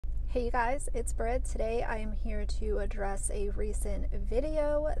Hey you guys, it's Britt. Today I am here to address a recent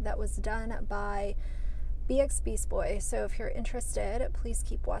video that was done by Bxbeastboy. So if you're interested, please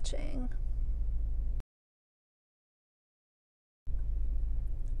keep watching.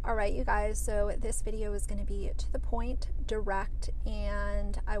 Alright you guys, so this video is going to be to the point, direct,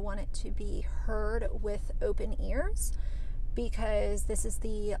 and I want it to be heard with open ears because this is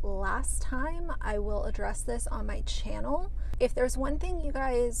the last time I will address this on my channel. If there's one thing you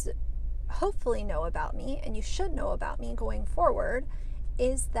guys hopefully know about me, and you should know about me going forward,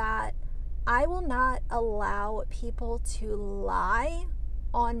 is that I will not allow people to lie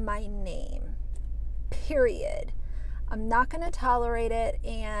on my name, period. I'm not going to tolerate it,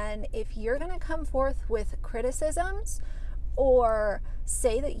 and if you're going to come forth with criticisms or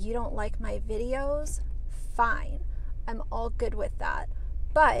say that you don't like my videos, fine. I'm all good with that.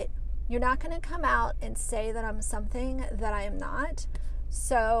 But you're not going to come out and say that I'm something that I am not.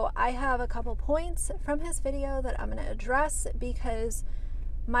 So I have a couple points from his video that I'm going to address because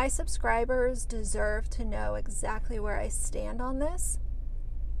my subscribers deserve to know exactly where I stand on this.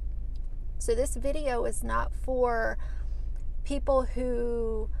 So this video is not for people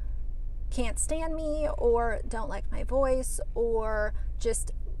who can't stand me or don't like my voice or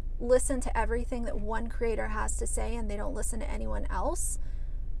just listen to everything that one creator has to say and they don't listen to anyone else.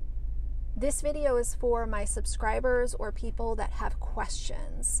 This video is for my subscribers or people that have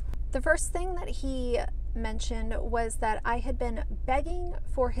questions. The first thing that he mentioned was that I had been begging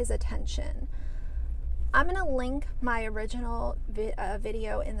for his attention. I'm going to link my original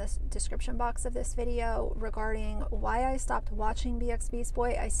video in the description box of this video regarding why I stopped watching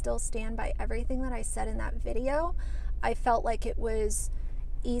Bxbeastboy. I still stand by everything that I said in that video. I felt like it was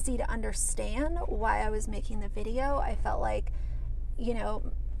easy to understand why I was making the video. I felt like, you know,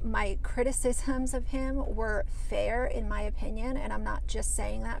 my criticisms of him were fair in my opinion, and I'm not just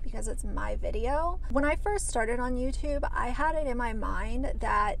saying that because it's my video. When I first started on YouTube, I had it in my mind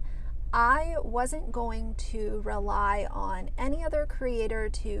that I wasn't going to rely on any other creator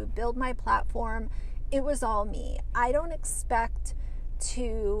to build my platform. It was all me. I don't expect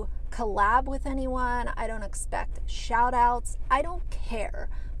to collab with anyone. I don't expect shout outs. I don't care.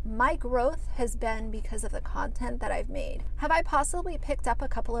 My growth has been because of the content that I've made. Have I possibly picked up a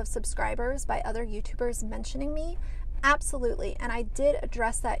couple of subscribers by other YouTubers mentioning me? Absolutely, and I did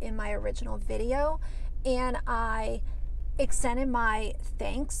address that in my original video, and I extended my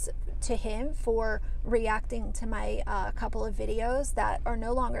thanks to him for reacting to my couple of videos that are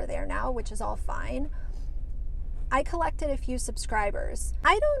no longer there now, which is all fine. I collected a few subscribers.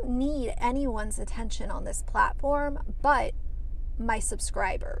 I don't need anyone's attention on this platform, but my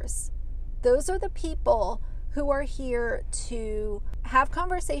subscribers. Those are the people who are here to have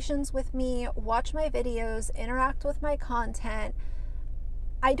conversations with me, watch my videos, interact with my content.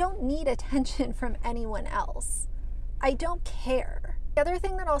 I don't need attention from anyone else. I don't care. The other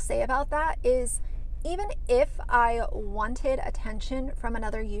thing that I'll say about that is, even if I wanted attention from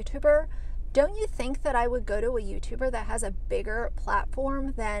another YouTuber, don't you think that I would go to a YouTuber that has a bigger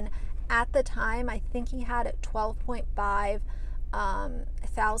platform than, at the time, I think he had 12.5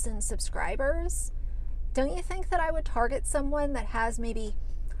 thousand subscribers? Don't you think that I would target someone that has maybe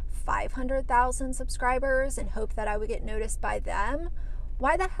 500,000 subscribers and hope that I would get noticed by them?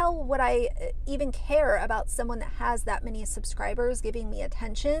 Why the hell would I even care about someone that has that many subscribers giving me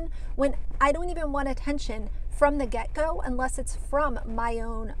attention when I don't even want attention from the get-go unless it's from my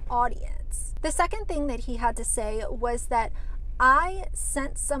own audience? The second thing that he had to say was that I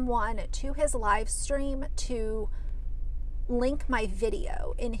sent someone to his live stream to link my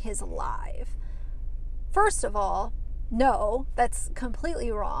video in his live. First of all, no, that's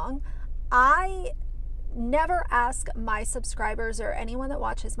completely wrong. I never ask my subscribers or anyone that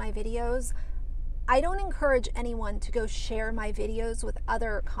watches my videos. I don't encourage anyone to go share my videos with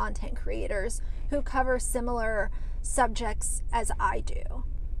other content creators who cover similar subjects as I do.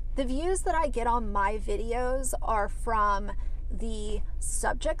 The views that I get on my videos are from the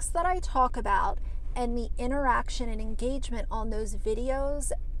subjects that I talk about and the interaction and engagement on those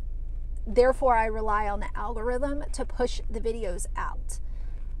videos. Therefore, I rely on the algorithm to push the videos out.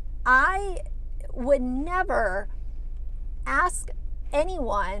 I would never ask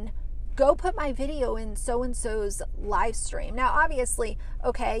anyone, go put my video in so-and-so's live stream. Now, obviously,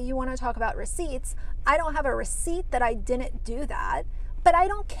 okay, you want to talk about receipts. I don't have a receipt that I didn't do that, but I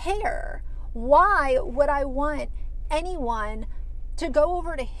don't care. Why would I want anyone to go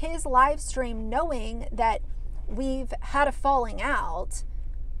over to his live stream knowing that we've had a falling out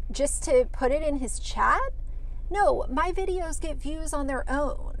just to put it in his chat? No, my videos get views on their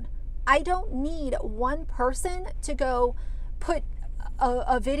own. I don't need one person to go put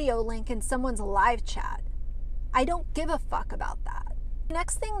a video link in someone's live chat. I don't give a fuck about that. The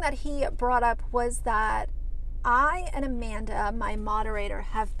next thing that he brought up was that I and Amanda, my moderator,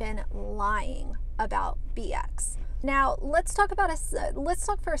 have been lying about BX. Now, let's talk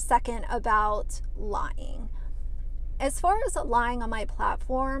for a second about lying. As far as lying on my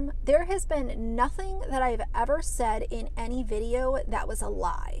platform, there has been nothing that I've ever said in any video that was a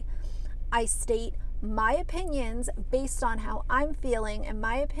lie. I state my opinions based on how I'm feeling and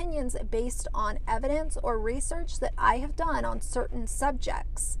my opinions based on evidence or research that I have done on certain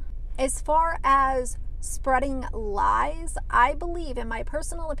subjects. As far as spreading lies, I believe, in my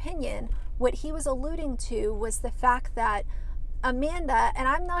personal opinion, what he was alluding to was the fact that Amanda, and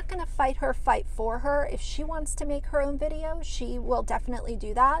I'm not going to fight for her. If she wants to make her own video, she will definitely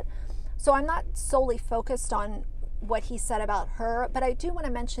do that. So I'm not solely focused on what he said about her, but I do want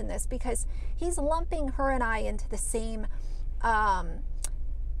to mention this because he's lumping her and I into the same,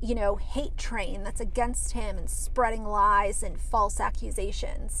 hate train that's against him and spreading lies and false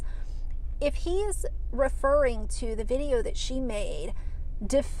accusations. If he's referring to the video that she made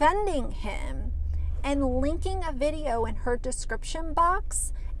defending him and linking a video in her description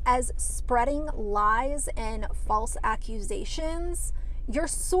box as spreading lies and false accusations, you're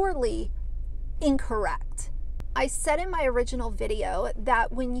sorely incorrect. I said in my original video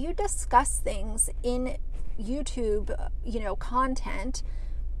that when you discuss things in YouTube, content,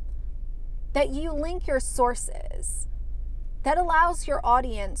 that you link your sources. That allows your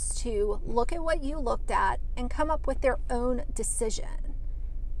audience to look at what you looked at and come up with their own decision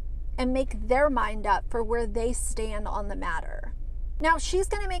and make their mind up for where they stand on the matter. Now, she's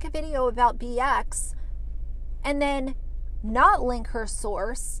going to make a video about BX and then not link her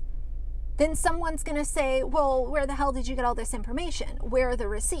source. Then someone's going to say, well, where the hell did you get all this information? Where are the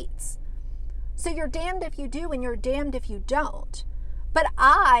receipts? So you're damned if you do and you're damned if you don't. But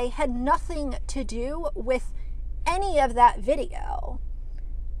I had nothing to do with any of that video.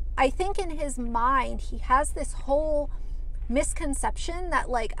 I think in his mind, he has this whole misconception that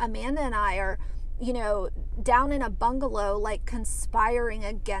like Amanda and I are, down in a bungalow, like conspiring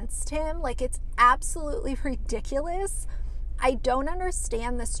against him. Like, it's absolutely ridiculous. I don't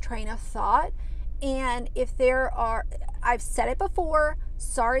understand this train of thought. And if there are, I've said it before,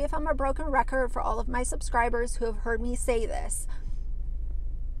 sorry if I'm a broken record for all of my subscribers who have heard me say this.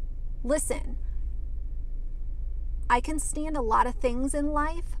 Listen, I can stand a lot of things in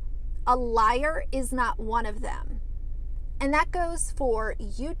life. A liar is not one of them. And that goes for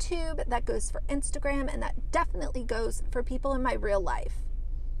YouTube, that goes for Instagram, and that definitely goes for people in my real life.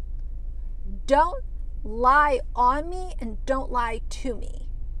 Don't lie on me and don't lie to me.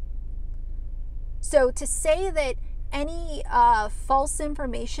 So to say that any false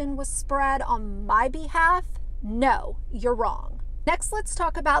information was spread on my behalf, no, you're wrong. Next, let's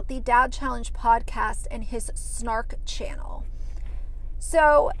talk about the Dad Challenge podcast and his snark channel.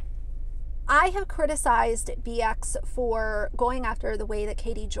 So I have criticized BX for going after the way that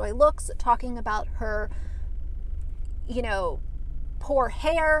Katie Joy looks, talking about her, poor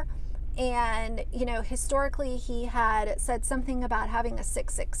hair. And, historically he had said something about having a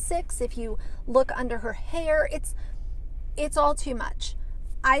 666. If you look under her hair, it's all too much.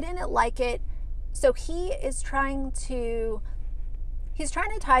 I didn't like it. So he's trying to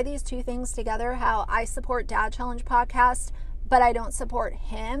tie these two things together, how I support Dad Challenge podcast, but I don't support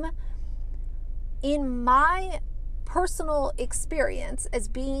him. In my personal experience as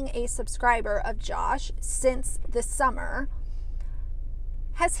being a subscriber of Josh since the summer,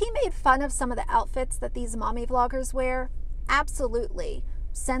 has he made fun of some of the outfits that these mommy vloggers wear? Absolutely.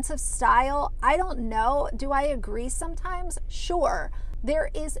 Sense of style? I don't know. Do I agree sometimes? Sure.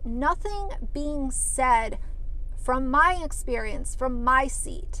 There is nothing being said from my experience, from my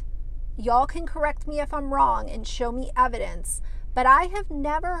seat. Y'all can correct me if I'm wrong and show me evidence, but I have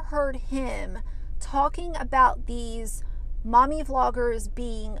never heard him talking about these mommy vloggers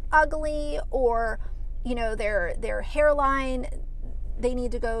being ugly or, their hairline, they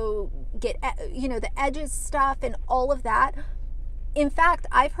need to go get, the edges stuff and all of that. In fact,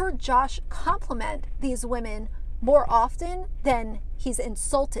 I've heard Josh compliment these women more often than he's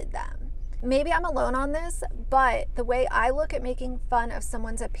insulted them. Maybe I'm alone on this, but the way I look at making fun of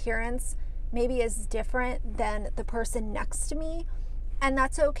someone's appearance maybe is different than the person next to me, and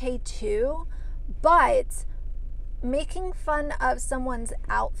that's okay too. But making fun of someone's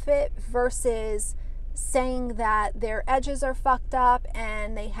outfit versus saying that their edges are fucked up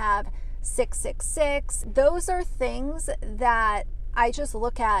and they have 666, those are things that I just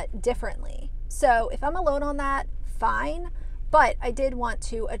look at differently. So if I'm alone on that, fine. But I did want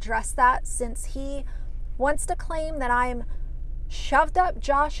to address that since he wants to claim that I'm shoved up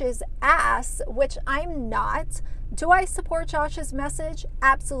Josh's ass, which I'm not. Do I support Josh's message?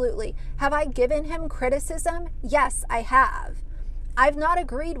 Absolutely. Have I given him criticism? Yes, I have. I've not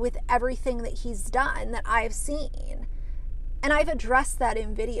agreed with everything that he's done that I've seen. And I've addressed that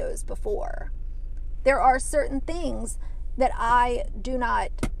in videos before. There are certain things that I do not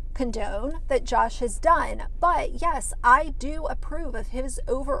condone that Josh has done. But yes, I do approve of his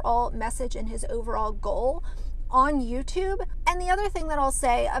overall message and his overall goal on YouTube. And the other thing that I'll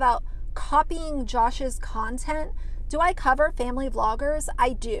say about copying Josh's content, do I cover family vloggers?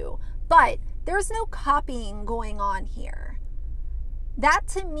 I do. But there's no copying going on here. That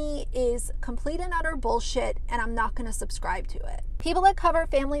to me is complete and utter bullshit, and I'm not going to subscribe to it. People that cover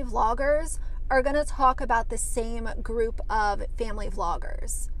family vloggers are going to talk about the same group of family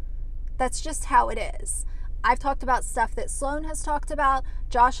vloggers. That's just how it is. I've talked about stuff that Sloan has talked about,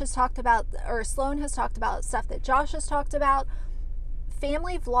 Josh has talked about, or Sloan has talked about stuff that Josh has talked about.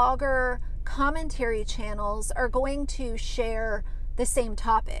 Family vlogger commentary channels are going to share the same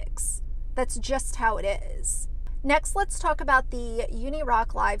topics. That's just how it is. Next, let's talk about the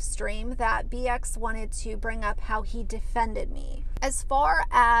Unirock live stream that BX wanted to bring up how he defended me. As far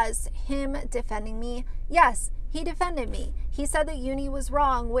as him defending me, yes, he defended me. He said that Uni was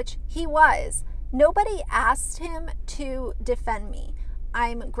wrong, which he was. Nobody asked him to defend me.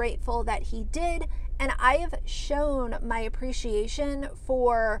 I'm grateful that he did, and I have shown my appreciation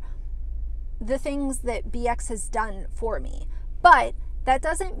for the things that BX has done for me. But that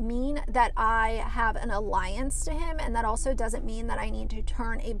doesn't mean that I have an alliance to him, and that also doesn't mean that I need to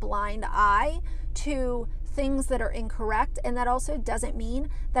turn a blind eye to things that are incorrect, and that also doesn't mean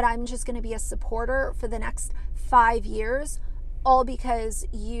that I'm just going to be a supporter for the next 5 years, all because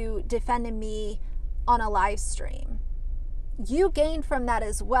you defended me on a live stream. You gained from that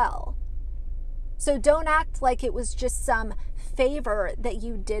as well. So don't act like it was just some favor that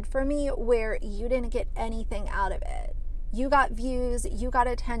you did for me where you didn't get anything out of it. You got views, you got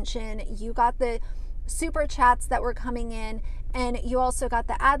attention, you got the super chats that were coming in, and you also got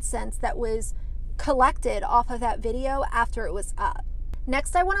the AdSense that was collected off of that video after it was up.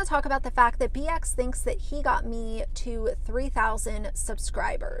 Next, I want to talk about the fact that BX thinks that he got me to 3,000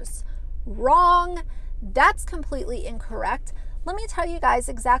 subscribers. Wrong. That's completely incorrect. Let me tell you guys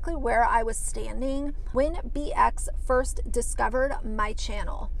exactly where I was standing when BX first discovered my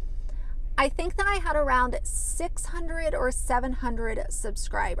channel. I think that I had around 600 or 700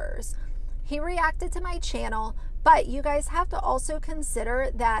 subscribers. He reacted to my channel, but you guys have to also consider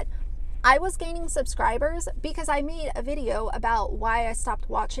that I was gaining subscribers because I made a video about why I stopped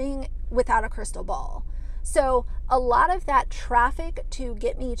watching Without a Crystal Ball. So a lot of that traffic to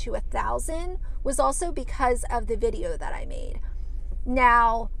get me to 1,000 was also because of the video that I made.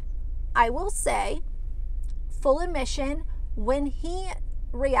 Now, I will say, full admission, when he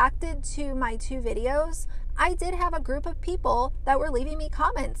reacted to my 2 videos, I did have a group of people that were leaving me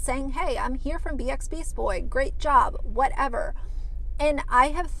comments saying, hey, I'm here from Bxbeastboy, great job, whatever. And I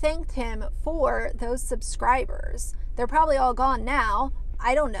have thanked him for those subscribers. They're probably all gone now,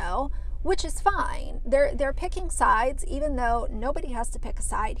 I don't know, which is fine. They're picking sides, even though nobody has to pick a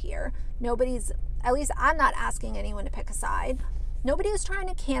side here. Nobody's, at least I'm not asking anyone to pick a side. Nobody is trying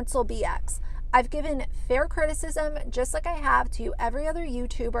to cancel BX. I've given fair criticism just like I have to every other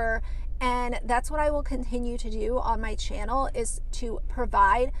YouTuber, and that's what I will continue to do on my channel, is to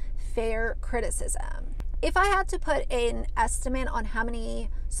provide fair criticism. If I had to put an estimate on how many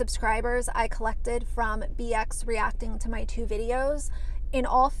subscribers I collected from BX reacting to my 2 videos, in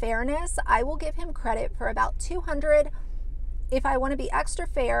all fairness, I will give him credit for about 200. If I want to be extra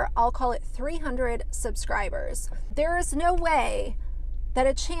fair, I'll call it 300 subscribers. There is no way that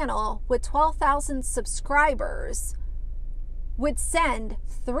a channel with 12,000 subscribers would send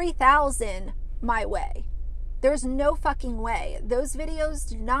 3,000 my way. There's no fucking way. Those videos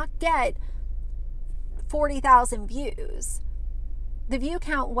do not get 40,000 views. The view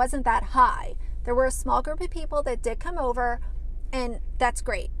count wasn't that high. There were a small group of people that did come over, and that's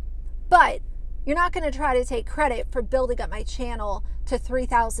great. But you're not going to try to take credit for building up my channel to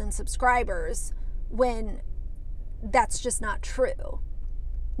 3,000 subscribers when that's just not true.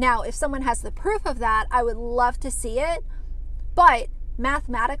 Now, if someone has the proof of that, I would love to see it, but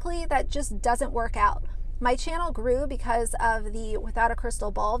mathematically, that just doesn't work out. My channel grew because of the Without a Crystal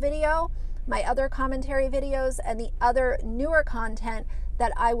Ball video, my other commentary videos, and the other newer content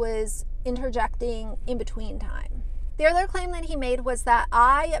that I was interjecting in between time. The other claim that he made was that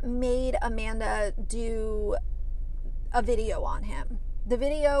I made Amanda do a video on him. The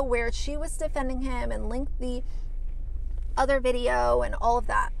video where she was defending him and linked the other video and all of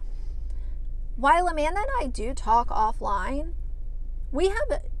that. While Amanda and I do talk offline, We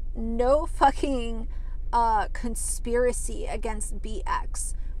have no fucking conspiracy against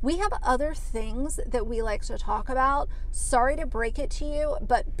BX. We have other things that we like to talk about. Sorry to break it to you,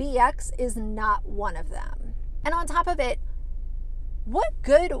 but BX is not one of them. And on top of it, what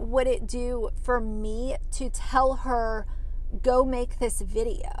good would it do for me to tell her, go make this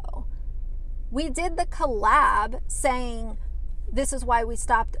video? We did the collab saying this is why we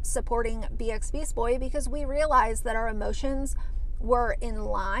stopped supporting Bxbeastboy, because we realized that our emotions were in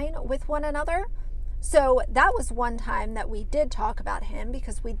line with one another. So that was one time that we did talk about him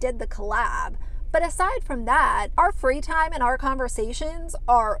because we did the collab. But aside from that, our free time and our conversations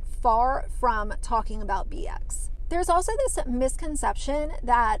are far from talking about BX. There's also this misconception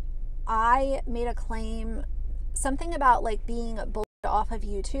that I made a claim, something about like being bullied off of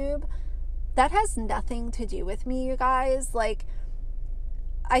YouTube. That has nothing to do with me, you guys. Like,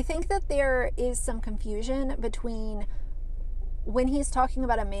 I think that there is some confusion between when he's talking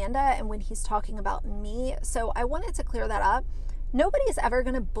about Amanda and when he's talking about me. So I wanted to clear that up. Nobody's ever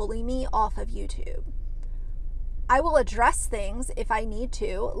going to bully me off of YouTube. I will address things if I need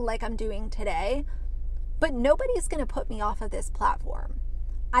to, like I'm doing today, but nobody's going to put me off of this platform.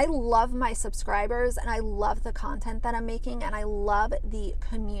 I love my subscribers and I love the content that I'm making and I love the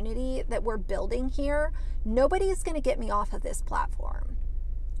community that we're building here. Nobody's going to get me off of this platform.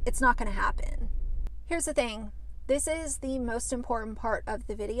 It's not going to happen. Here's the thing. This is the most important part of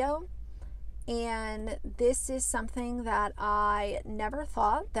the video, and this is something that I never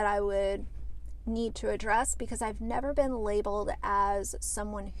thought that I would need to address because I've never been labeled as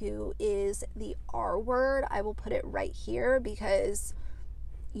someone who is the R word. I will put it right here because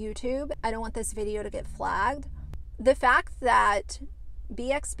YouTube, I don't want this video to get flagged. The fact that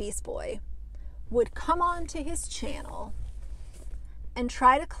Bxbeastboy would come on to his channel and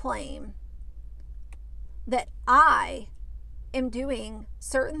try to claim that I am doing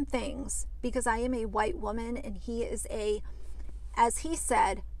certain things because I am a white woman and he is a, as he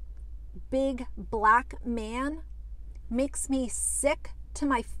said, big black man, makes me sick to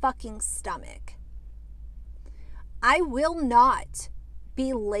my fucking stomach. I will not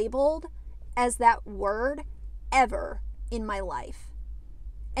be labeled as that word ever in my life.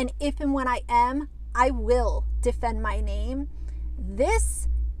 And if and when I am, I will defend my name. This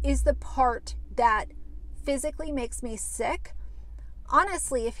is the part that physically makes me sick.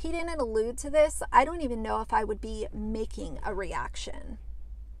 Honestly, if he didn't allude to this, I don't even know if I would be making a reaction.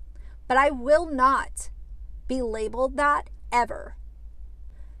 But I will not be labeled that ever.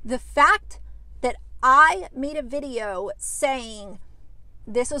 The fact that I made a video saying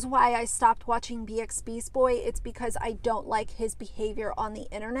this is why I stopped watching Bxbeastboy, it's because I don't like his behavior on the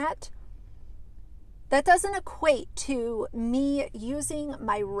internet, that doesn't equate to me using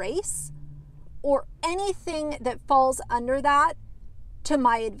my race or anything that falls under that to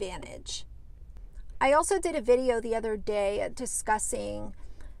my advantage. I also did a video the other day discussing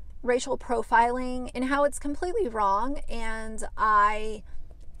racial profiling and how it's completely wrong, and I,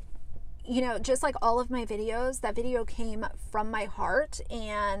 just like all of my videos, that video came from my heart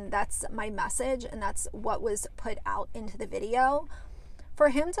and that's my message and that's what was put out into the video. For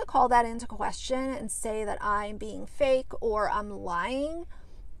him to call that into question and say that I'm being fake or I'm lying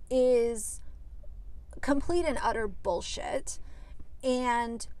is complete and utter bullshit.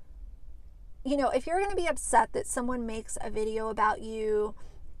 And if you're going to be upset that someone makes a video about you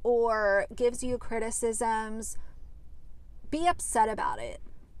or gives you criticisms, be upset about it,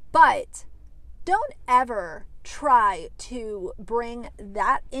 but don't ever try to bring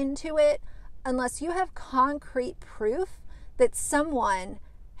that into it unless you have concrete proof that someone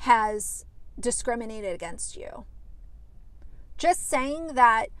has discriminated against you. Just saying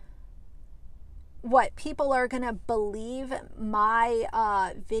that people are gonna believe my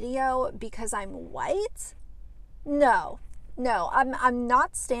video because I'm white? No, I'm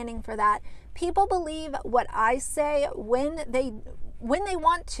not standing for that. People believe what I say when they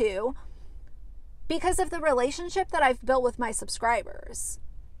want to because of the relationship that I've built with my subscribers.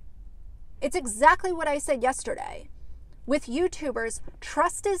 It's exactly what I said yesterday. With YouTubers,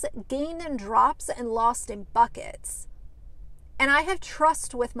 trust is gained in drops and lost in buckets. And I have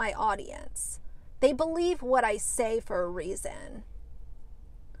trust with my audience. They believe what I say for a reason.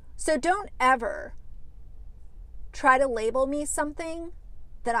 So don't ever try to label me something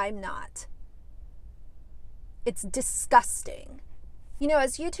that I'm not. It's disgusting.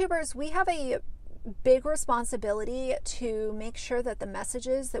 As YouTubers, we have a big responsibility to make sure that the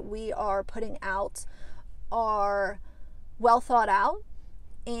messages that we are putting out are well thought out.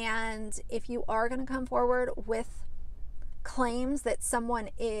 And if you are going to come forward with claims that someone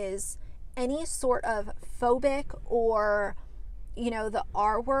is any sort of phobic or you know, the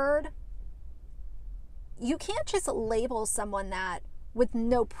R word, you can't just label someone that with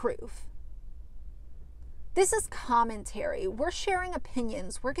no proof. This is commentary. We're sharing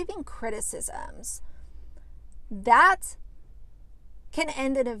opinions. We're giving criticisms. That can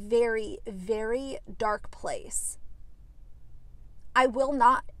end in a very, very dark place. I will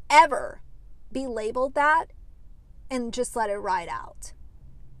not ever be labeled that and just let it ride out.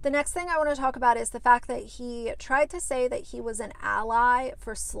 The next thing I want to talk about is the fact that he tried to say that he was an ally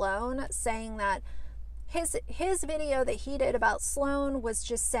for Sloan, saying that his video that he did about Sloan was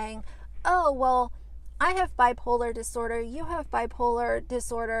just saying, oh, well, I have bipolar disorder, you have bipolar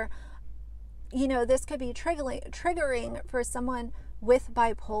disorder. You know, this could be triggering for someone with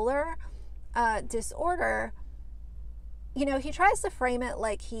bipolar disorder. You know, he tries to frame it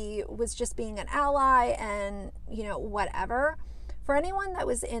like he was just being an ally and, you know, whatever. For anyone that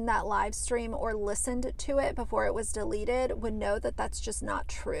was in that live stream or listened to it before it was deleted would know that that's just not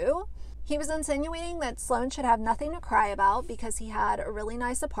true. He was insinuating that Sloan should have nothing to cry about because he had a really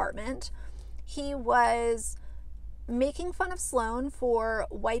nice apartment. He was making fun of Sloan for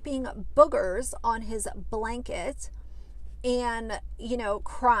wiping boogers on his blanket and, you know,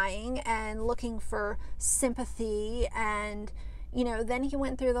 crying and looking for sympathy. And, you know, then he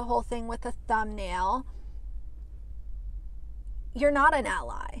went through the whole thing with the thumbnail. You're not an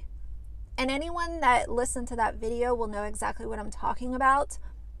ally. And anyone that listened to that video will know exactly what I'm talking about.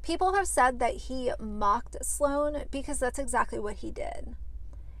 People have said that he mocked Sloan because that's exactly what he did.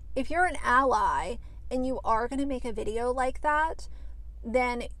 If you're an ally and you are going to make a video like that,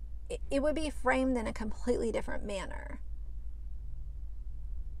 then it would be framed in a completely different manner.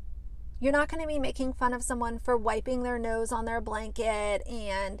 You're not going to be making fun of someone for wiping their nose on their blanket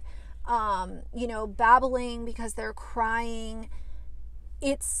and, you know, babbling because they're crying.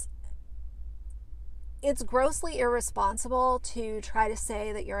 It's grossly irresponsible to try to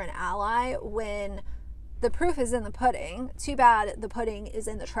say that you're an ally when the proof is in the pudding. Too bad the pudding is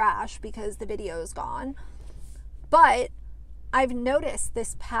in the trash because the video is gone. But I've noticed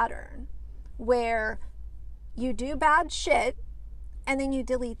this pattern where you do bad shit and then you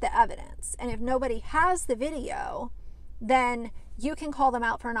delete the evidence. And if nobody has the video, then you can call them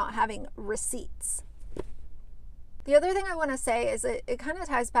out for not having receipts. The other thing I want to say is it kind of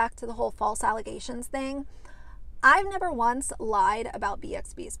ties back to the whole false allegations thing. I've never once lied about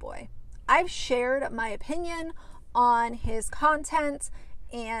Bxbeastboy. I've shared my opinion on his content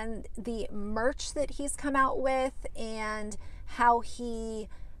and the merch that he's come out with and how he,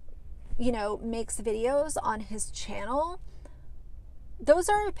 you know, makes videos on his channel. Those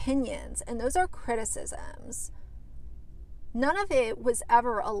are opinions and those are criticisms. None of it was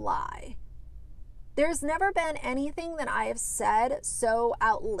ever a lie. There's never been anything that I have said so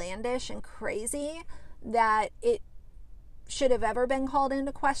outlandish and crazy that it should have ever been called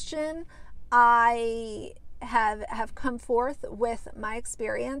into question. I have come forth with my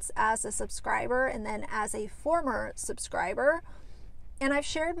experience as a subscriber and then as a former subscriber, and I've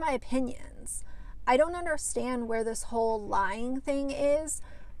shared my opinions. I don't understand where this whole lying thing is,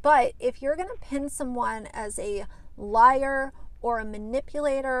 but if you're going to pin someone as a liar or a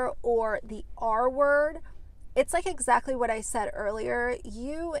manipulator or the R word, it's like exactly what I said earlier.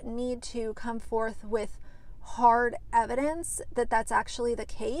 You need to come forth with hard evidence that that's actually the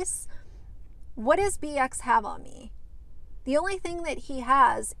case. What does BX have on me? The only thing that he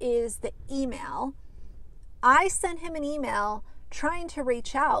has is the email. I sent him an email trying to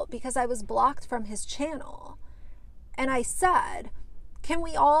reach out because I was blocked from his channel. And I said, can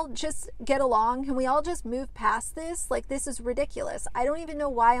we all just get along? Can we all just move past this? Like, this is ridiculous. I don't even know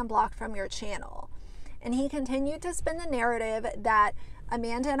why I'm blocked from your channel. And he continued to spin the narrative that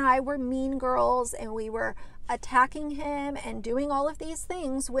Amanda and I were mean girls and we were attacking him and doing all of these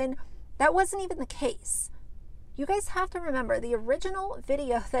things when that wasn't even the case. You guys have to remember the original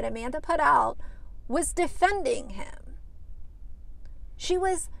video that Amanda put out was defending him. She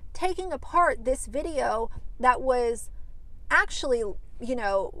was taking apart this video that was actually, you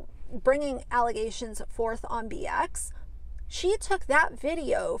know, bringing allegations forth on BX. She took that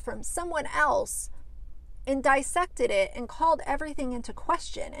video from someone else and dissected it and called everything into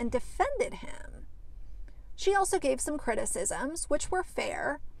question and defended him. She also gave some criticisms, which were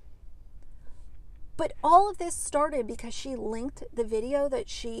fair. But all of this started because she linked the video that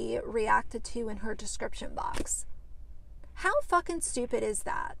she reacted to in her description box. How fucking stupid is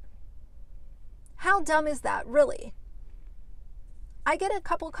that? How dumb is that, really? I get a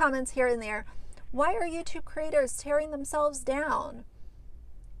couple comments here and there. Why are YouTube creators tearing themselves down?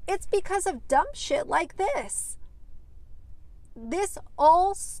 It's because of dumb shit like this. This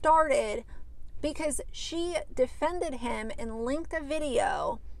all started because she defended him and linked a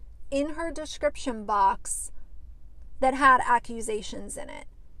video in her description box that had accusations in it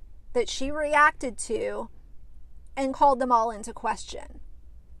that she reacted to and called them all into question.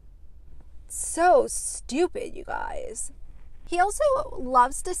 So stupid, you guys. He also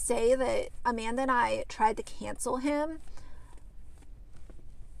loves to say that Amanda and I tried to cancel him.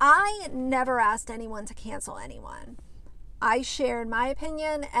 I never asked anyone to cancel anyone. I shared my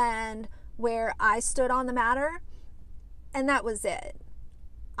opinion and where I stood on the matter, and that was it.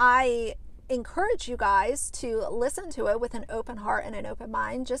 I encourage you guys to listen to it with an open heart and an open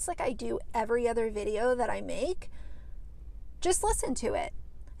mind, just like I do every other video that I make. Just listen to it.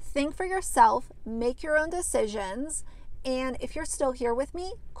 Think for yourself, make your own decisions, and if you're still here with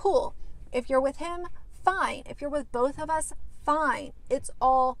me, cool. If you're with him, fine. If you're with both of us, fine. It's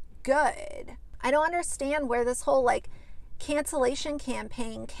all good. I don't understand where this whole cancellation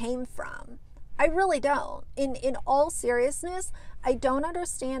campaign came from. I really don't. In all seriousness, I don't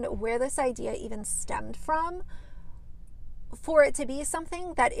understand where this idea even stemmed from for it to be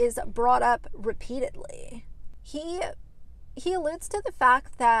something that is brought up repeatedly. He alludes to the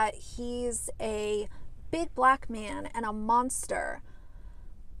fact that he's a big black man and a monster.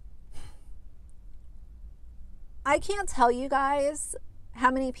 I can't tell you guys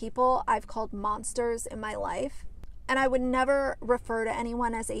how many people I've called monsters in my life, and I would never refer to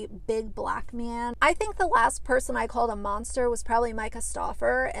anyone as a big black man. I think the last person I called a monster was probably Micah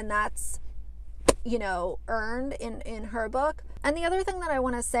Stauffer, and that's, earned in her book. And the other thing that I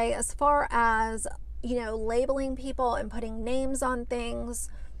want to say, as far as, labeling people and putting names on things,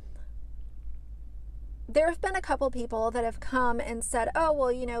 there have been a couple people that have come and said, oh,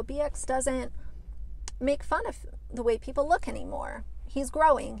 well, BX doesn't make fun of the way people look anymore. He's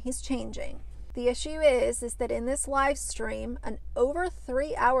growing, he's changing. The issue is that in this live stream, an over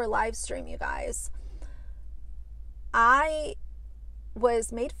 3-hour live stream, you guys, I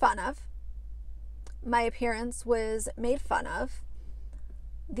was made fun of. My appearance was made fun of.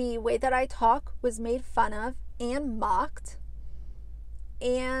 The way that I talk was made fun of and mocked.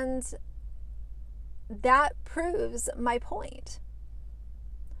 And that proves my point.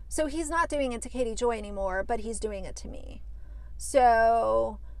 So he's not doing it to Katie Joy anymore, but he's doing it to me.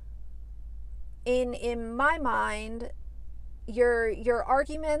 So in my mind, your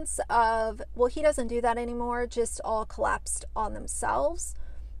arguments of, well, he doesn't do that anymore, just all collapsed on themselves.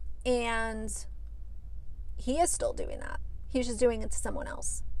 And he is still doing that. He's just doing it to someone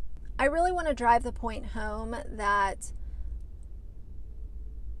else. I really want to drive the point home that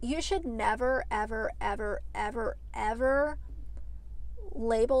you should never, ever, ever, ever, ever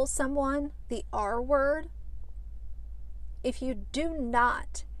label someone the R word if you do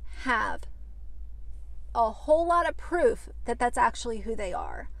not have a whole lot of proof that that's actually who they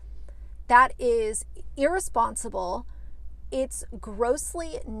are. That is irresponsible. It's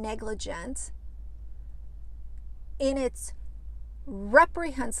grossly negligent. And it's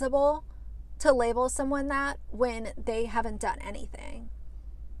reprehensible to label someone that when they haven't done anything.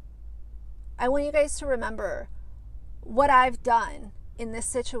 I want you guys to remember what I've done in this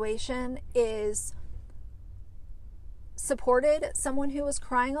situation is supported someone who was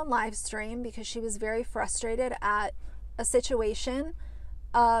crying on live stream because she was very frustrated at a situation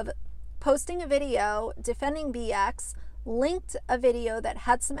of posting a video defending BX, linked a video that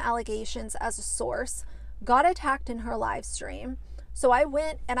had some allegations as a source, got attacked in her live stream. So I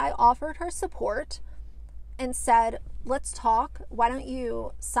went and I offered her support and said, let's talk. Why don't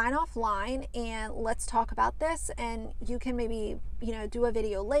you sign offline and let's talk about this, and you can maybe, do a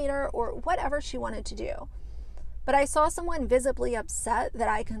video later, or whatever she wanted to do. But I saw someone visibly upset that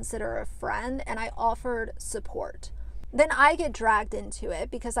I consider a friend, and I offered support. Then I get dragged into it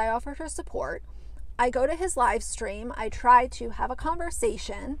because I offered her support. I go to his live stream. I try to have a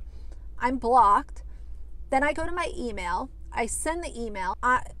conversation. I'm blocked. Then I go to my email. I send the email.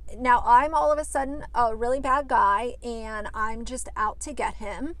 Now I'm all of a sudden a really bad guy, and I'm just out to get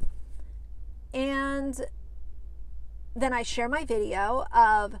him. And then I share my video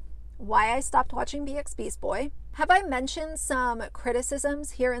of why I stopped watching Bxbeastboy. Have I mentioned some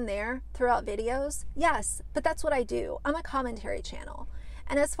criticisms here and there throughout videos? Yes, but that's what I do. I'm a commentary channel.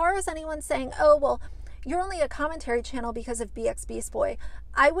 And as far as anyone saying, oh, well, you're only a commentary channel because of Bxbeastboy,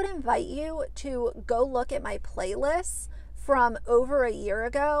 I would invite you to go look at my playlists from over a year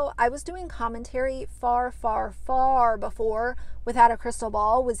ago. I was doing commentary far, far, far before Without a Crystal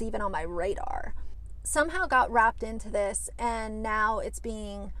Ball was even on my radar. Somehow got wrapped into this, and now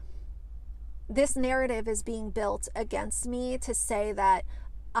this narrative is being built against me to say that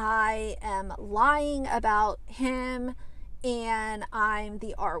I am lying about him and I'm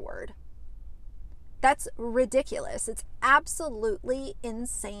the R word. That's ridiculous. It's absolutely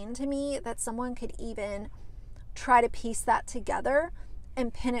insane to me that someone could even try to piece that together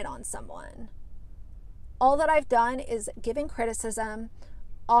and pin it on someone. All that I've done is given criticism,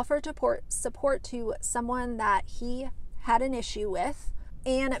 offered support to someone that he had an issue with,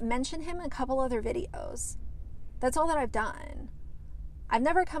 and mentioned him in a couple other videos. That's all that I've done. I've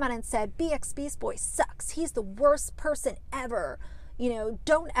never come out and said, Bxbeastboy sucks. He's the worst person ever. You know,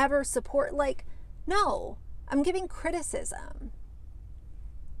 don't ever support. Like, no, I'm giving criticism.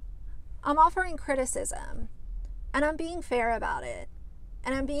 I'm offering criticism, and I'm being fair about it,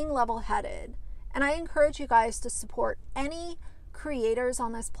 and I'm being level-headed. And I encourage you guys to support any creators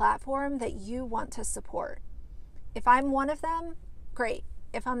on this platform that you want to support. If I'm one of them, great.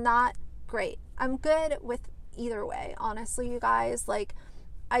 If I'm not, great. I'm good with either way, honestly, you guys. Like,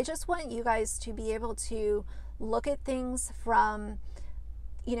 I just want you guys to be able to look at things from,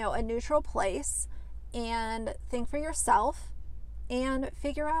 you know, a neutral place and think for yourself and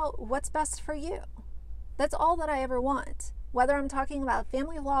figure out what's best for you. That's all that I ever want. Whether I'm talking about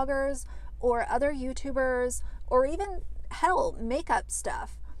family vloggers or other YouTubers or even, hell, makeup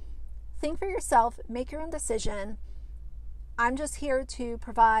stuff. Think for yourself, make your own decision. I'm just here to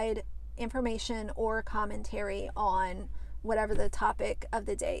provide information or commentary on whatever the topic of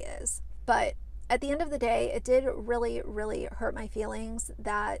the day is. But at the end of the day, it did really, really hurt my feelings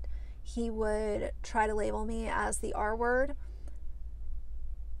that he would try to label me as the R word,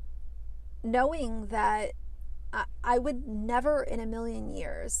 knowing that I would never in a million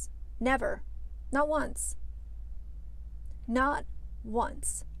years, never, not once, not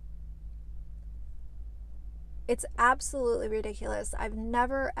once. It's absolutely ridiculous. I've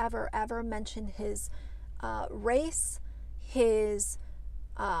never, ever, ever mentioned his race, his,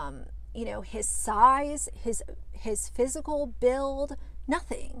 you know, his size, his physical build,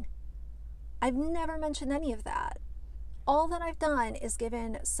 nothing. I've never mentioned any of that. All that I've done is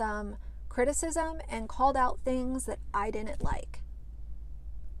given some criticism and called out things that I didn't like.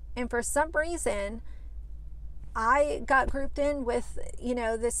 And for some reason, I got grouped in with, you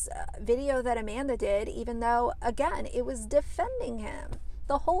know, this video that Amanda did, even though, again, it was defending him.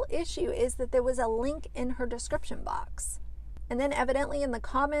 The whole issue is that there was a link in her description box. And then evidently in the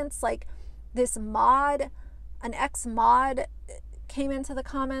comments, like this mod, an ex-mod came into the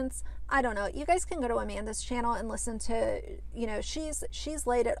comments. I don't know. You guys can go to Amanda's channel and listen to, you know, she's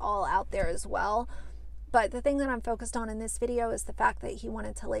laid it all out there as well. But the thing that I'm focused on in this video is the fact that he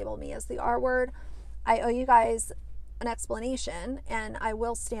wanted to label me as the R word. I owe you guys an explanation, and I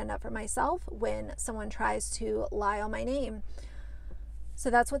will stand up for myself when someone tries to lie on my name. So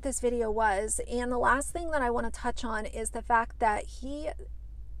that's what this video was. And the last thing that I want to touch on is the fact that he,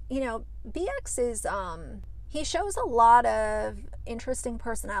 you know, BX is, he shows a lot of interesting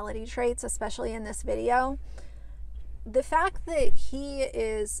personality traits, especially in this video. The fact that he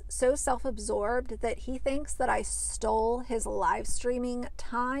is so self-absorbed that he thinks that I stole his live streaming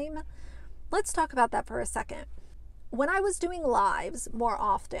time. Let's talk about that for a second. When I was doing lives more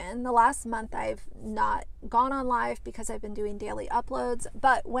often, the last month I've not gone on live because I've been doing daily uploads,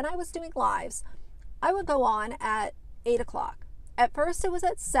 but when I was doing lives, I would go on at 8 o'clock. At first it was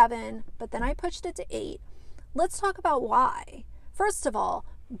at 7, but then I pushed it to 8. Let's talk about why. First of all,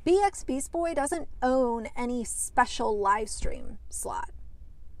 Bxbeastboy doesn't own any special live stream slot.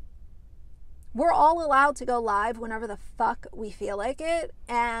 We're all allowed to go live whenever the fuck we feel like it,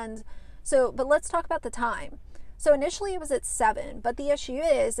 and so, but let's talk about the time. So initially it was at 7, but the issue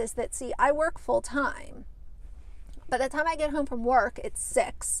is that, see, I work full time. By the time I get home from work, it's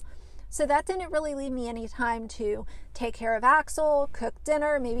 6. So that didn't really leave me any time to take care of Axel, cook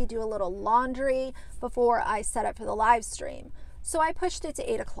dinner, maybe do a little laundry before I set up for the live stream. So I pushed it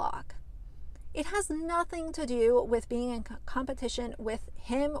to 8 o'clock. It has nothing to do with being in competition with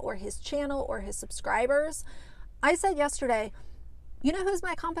him or his channel or his subscribers. I said yesterday, you know who's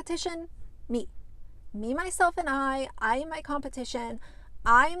my competition? Me. Me, myself, and I am my competition.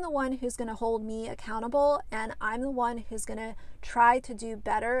 I am the one who's going to hold me accountable, and I'm the one who's going to try to do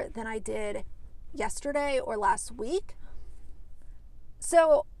better than I did yesterday or last week.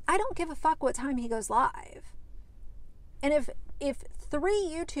 So I don't give a fuck what time he goes live. And if 3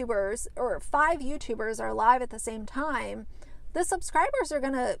 YouTubers or 5 YouTubers are live at the same time, the subscribers are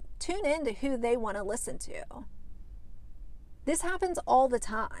going to tune in to who they want to listen to. This happens all the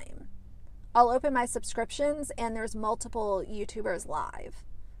time. I'll open my subscriptions and there's multiple YouTubers live.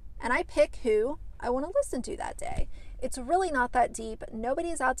 And I pick who I want to listen to that day. It's really not that deep.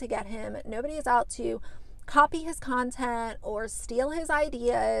 Nobody's out to get him. Nobody is out to copy his content or steal his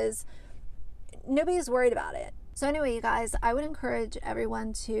ideas. Nobody's worried about it. So anyway, you guys, I would encourage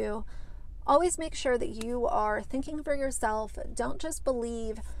everyone to always make sure that you are thinking for yourself. Don't just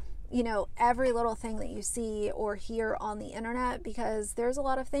believe, you know, every little thing that you see or hear on the internet, because there's a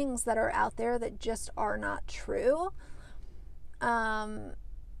lot of things that are out there that just are not true.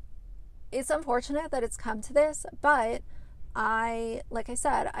 It's unfortunate that it's come to this, but like I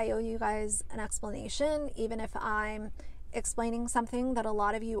said, I owe you guys an explanation, even if I'm explaining something that a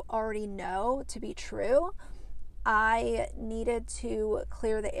lot of you already know to be true. I needed to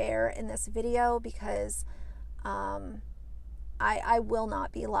clear the air in this video because I will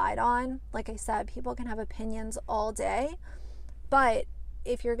not be lied on. Like I said, people can have opinions all day, but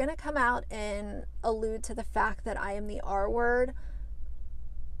if you're going to come out and allude to the fact that I am the R word,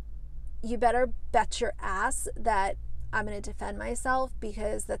 you better bet your ass that I'm going to defend myself,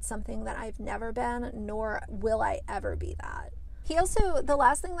 because that's something that I've never been, nor will I ever be that. He also, the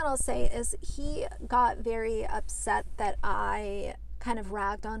last thing that I'll say is he got very upset that I kind of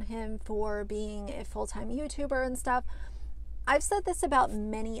ragged on him for being a full-time YouTuber and stuff. I've said this about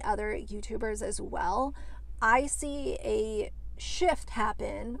many other YouTubers as well. I see a shift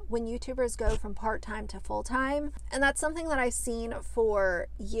happen when YouTubers go from part-time to full-time, and that's something that I've seen for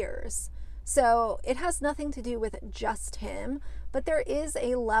years. So it has nothing to do with just him, but there is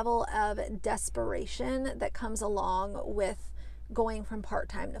a level of desperation that comes along with going from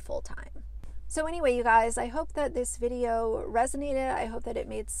part-time to full-time. So anyway, you guys, I hope that this video resonated. I hope that it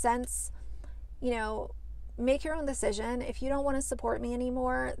made sense. You know, make your own decision. If you don't want to support me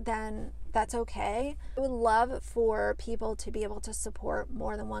anymore, then that's okay. I would love for people to be able to support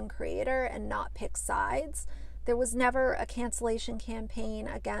more than one creator and not pick sides. There was never a cancellation campaign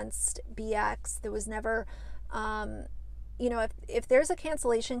against BX. There was never, you know, if there's a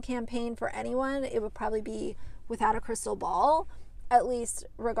cancellation campaign for anyone, it would probably be Without a Crystal Ball, at least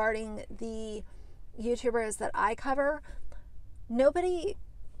regarding the YouTubers that I cover. Nobody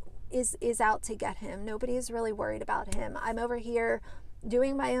is out to get him. Nobody is really worried about him. I'm over here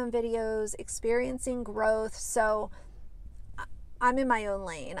doing my own videos, experiencing growth, so I'm in my own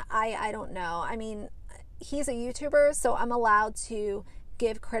lane. I don't know. I mean, he's a YouTuber, so I'm allowed to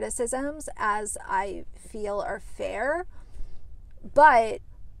give criticisms as I feel are fair, but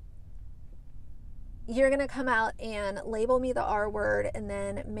you're going to come out and label me the R word and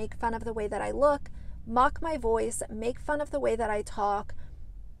then make fun of the way that I look, mock my voice, make fun of the way that I talk,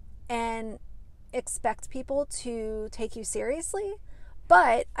 and expect people to take you seriously.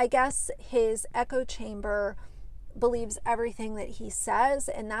 But I guess his echo chamber believes everything that he says,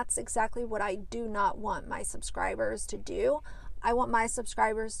 and that's exactly what I do not want my subscribers to do. I want my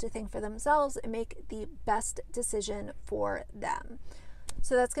subscribers to think for themselves and make the best decision for them.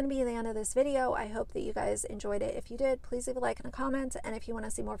 So that's going to be the end of this video. I hope that you guys enjoyed it. If you did, please leave a like and a comment, and if you want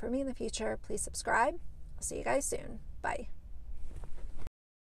to see more from me in the future, please subscribe. I'll see you guys soon. Bye.